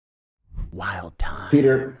Wild time.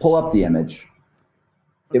 Peter, pull up the image.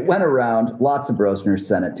 It went around. Lots of Brosners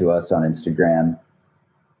sent it to us on Instagram.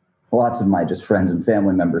 Lots of my just friends and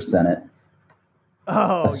family members sent it.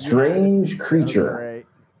 Oh, a strange creature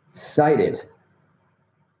sighted,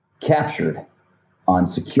 captured on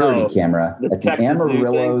security camera at the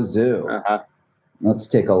Amarillo Zoo. Let's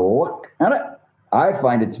take a look at it. I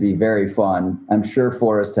find it to be very fun. I'm sure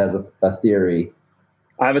Forrest has a theory.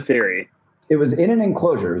 I have a theory. It was in an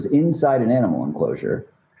enclosure. It was inside an animal enclosure.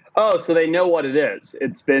 Oh, so they know what it is.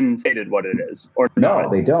 It's been stated what it is, or no?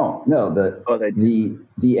 They don't. No,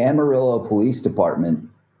 the Amarillo Police Department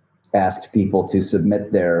asked people to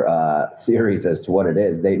submit their theories as to what it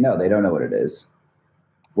is. They don't know what it is.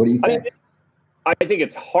 What do you think? I think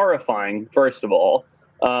it's horrifying. First of all,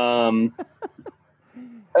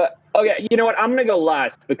 okay. You know what? I'm going to go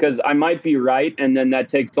last because I might be right, and then that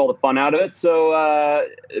takes all the fun out of it. So,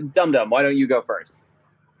 Dum Dum, why don't you go first?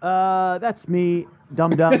 That's me.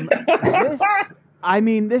 Dum Dum.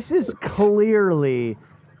 This is clearly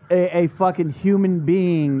a fucking human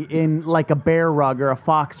being in like a bear rug or a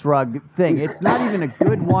fox rug thing. It's not even a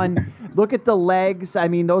good one. Look at the legs. I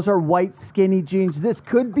mean, those are white skinny jeans. This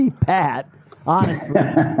could be Pat, honestly.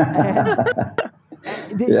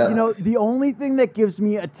 You know, the only thing that gives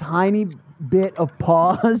me a tiny bit of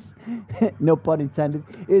pause, no pun intended,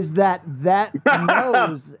 is that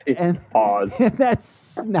nose and that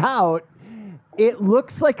snout. It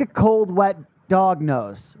looks like a cold, wet dog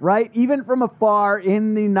nose, right? Even from afar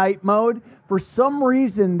in the night mode, for some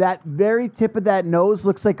reason, that very tip of that nose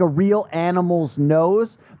looks like a real animal's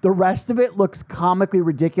nose. The rest of it looks comically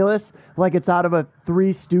ridiculous, like it's out of a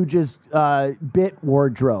Three Stooges bit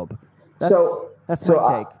wardrobe. That's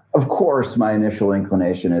my take. Of course, my initial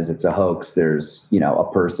inclination is it's a hoax. There's,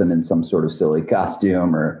 a person in some sort of silly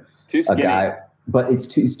costume or a guy, but he's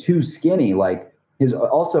too skinny. Like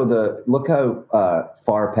look how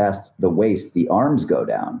far past the waist the arms go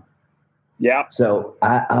down. Yeah. So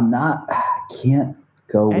I can't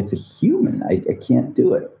go with a human. I can't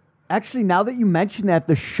do it. Actually, now that you mention that,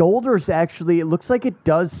 the shoulders it looks like it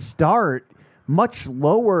does start much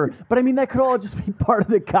lower. But I mean, that could all just be part of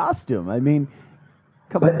the costume. I mean,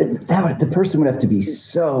 the person would have to be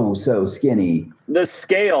so skinny. The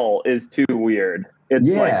scale is too weird. It's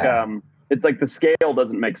it's like the scale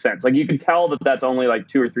doesn't make sense. Like you can tell that that's only like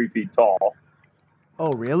 2 or 3 feet tall.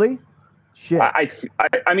 Oh, really? Shit.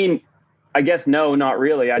 I mean, I guess no, not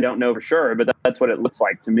really. I don't know for sure, but that's what it looks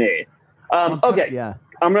like to me. Okay. Yeah.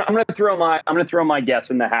 I'm gonna throw my guess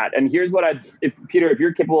in the hat. And here's what if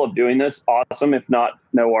you're capable of doing this, awesome. If not,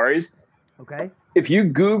 no worries. Okay. If you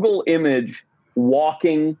Google image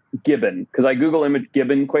walking gibbon, because I Google image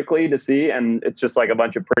gibbon quickly to see, and it's just like a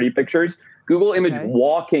bunch of pretty pictures. Google image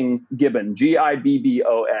walking gibbon, Gibbon,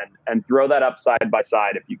 and throw that up side by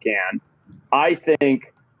side if you can. I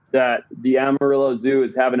think that the Amarillo Zoo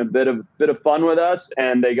is having a bit of fun with us,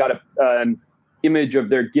 and they got an image of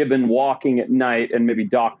their gibbon walking at night and maybe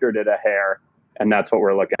doctored it a hair, and that's what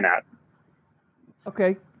we're looking at.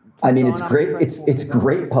 Okay. I mean, it's great. It's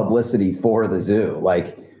great publicity for the zoo.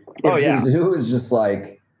 Like, if the zoo is just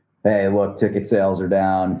like, hey, look, ticket sales are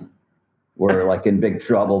down. We're like in big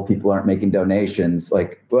trouble. People aren't making donations.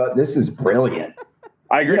 Like, well, this is brilliant.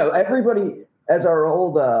 I agree. Everybody, as our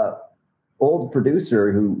old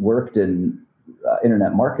producer who worked in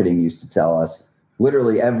internet marketing used to tell us,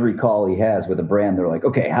 literally every call he has with a brand, they're like,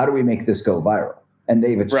 okay, how do we make this go viral? And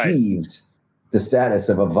they've achieved the status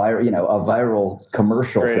of a viral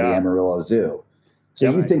commercial for the Amarillo Zoo. So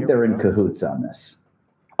you think they're in cahoots on this?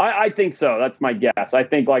 I think so. That's my guess. I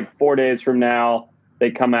think like 4 days from now, they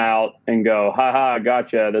come out and go, haha,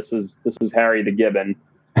 gotcha. This is Harry the Gibbon.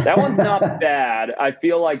 That one's not bad. I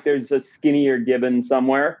feel like there's a skinnier Gibbon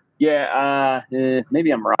somewhere. Yeah, maybe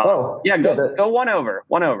I'm wrong. Oh, go one over.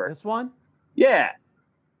 This one? Yeah.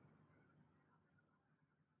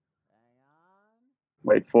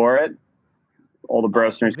 Wait for it. All the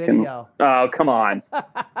Brosners can. Oh, come on.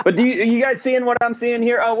 But are you guys seeing what I'm seeing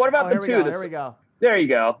here? Oh, what about the two? There we go. There you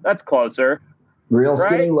go. That's closer. Real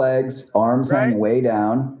skinny legs, arms hang way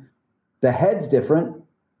down. The head's different.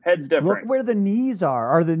 Look where the knees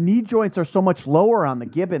are. The knee joints are so much lower on the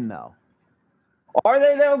gibbon, though. Are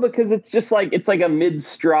they though? Because it's just like a mid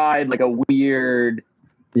stride, like a weird.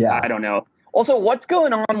 Yeah. I don't know. Also, what's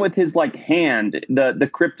going on with his like hand? The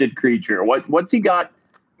cryptid creature. What's he got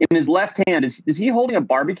in his left hand? Is he holding a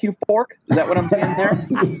barbecue fork? Is that what I'm seeing there?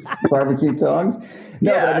 Barbecue tongs.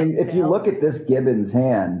 No, but I mean, if you look at this gibbon's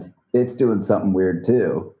hand, it's doing something weird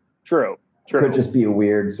too. True. Could just be a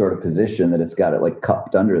weird sort of position that it's got it like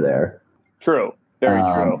cupped under there. True. Very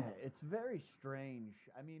true. It's very strange.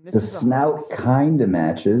 I mean, the snout kind of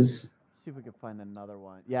matches. see if we can find another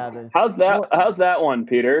one. Yeah. How's that one,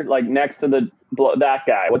 Peter? Like next to that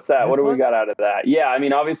guy. What's that? What do we got out of that? Yeah, I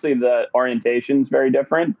mean, obviously the orientation's very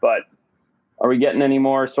different, but are we getting any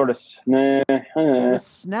more sort of the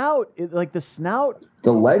snout? The snout.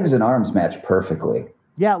 The legs and arms match perfectly.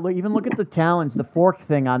 Yeah, even look at the talons. The fork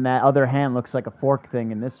thing on that other hand looks like a fork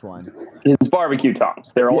thing in this one. It's barbecue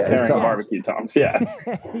tongs. They're all carrying barbecue tongs. Yeah.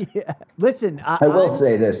 Yeah. Listen, I will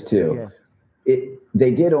say this too. Yeah.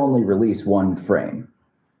 They did only release one frame,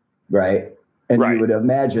 right? And you would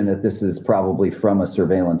imagine that this is probably from a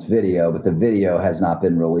surveillance video, but the video has not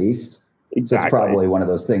been released. Exactly. So it's probably one of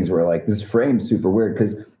those things where like this frame's super weird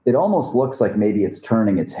because it almost looks like maybe it's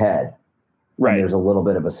turning its head. Right. And there's a little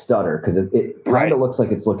bit of a stutter because it kind of looks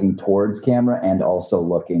like it's looking towards camera and also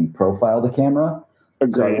looking profile the camera.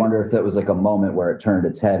 Agreed. So I wonder if that was like a moment where it turned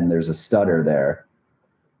its head and there's a stutter there.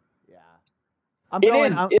 Yeah.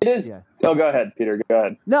 It is. Yeah. Oh, go ahead, Peter. Go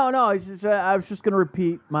ahead. No. I was just going to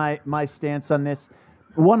repeat my stance on this.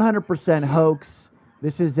 100% hoax.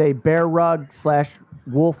 This is a bear rug /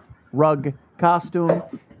 wolf rug costume,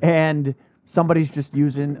 and somebody's just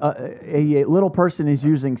using a little person is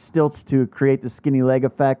using stilts to create the skinny leg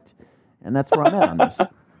effect, and that's where I'm at on this.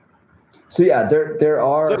 So yeah, there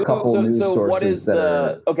are a couple news sources that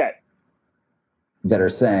are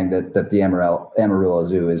saying that the Amarillo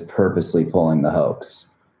Zoo is purposely pulling the hoax.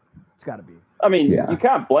 It's got to be. I mean, you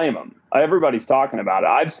can't blame them. Everybody's talking about it.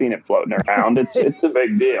 I've seen it floating around. It's a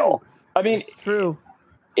big deal. I mean, it's true.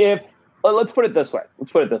 Let's put it this way.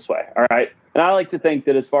 All right. And I like to think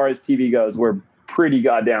that as far as TV goes, we're pretty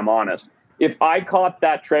goddamn honest. If I caught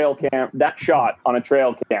that shot on a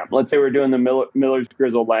trail cam, let's say we're doing the Miller's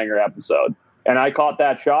Grizzled Langer episode, and I caught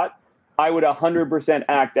that shot, I would 100%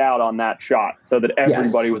 act out on that shot so that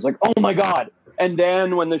everybody was like, oh my God. And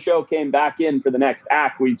then when the show came back in for the next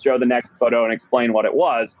act, we'd show the next photo and explain what it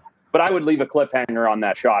was. But I would leave a cliffhanger on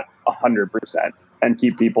that shot 100% and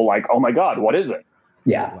keep people like, oh my God, what is it?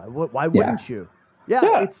 Yeah. Why wouldn't you?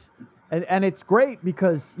 Yeah. And it's great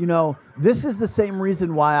because, this is the same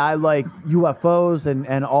reason why I like UFOs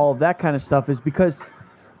and all of that kind of stuff is because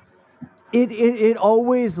it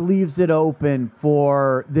always leaves it open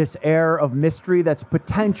for this air of mystery that's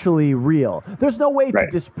potentially real. There's no way to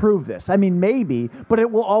disprove this. I mean, maybe, but it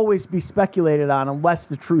will always be speculated on unless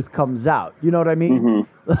the truth comes out. You know what I mean?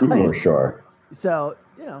 Mm-hmm. For sure. So,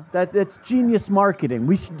 that's genius marketing.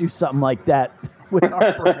 We should do something like that with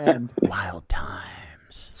our brand. Wild Times.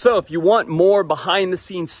 So if you want more behind the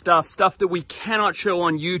scenes stuff that we cannot show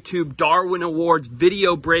on YouTube, Darwin Awards,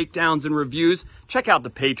 video breakdowns and reviews, check out the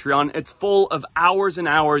Patreon. It's full of hours and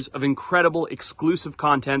hours of incredible exclusive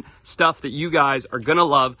content, stuff that you guys are gonna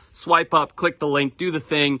love. Swipe up, click the link, do the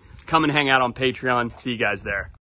thing, come and hang out on Patreon. See you guys there.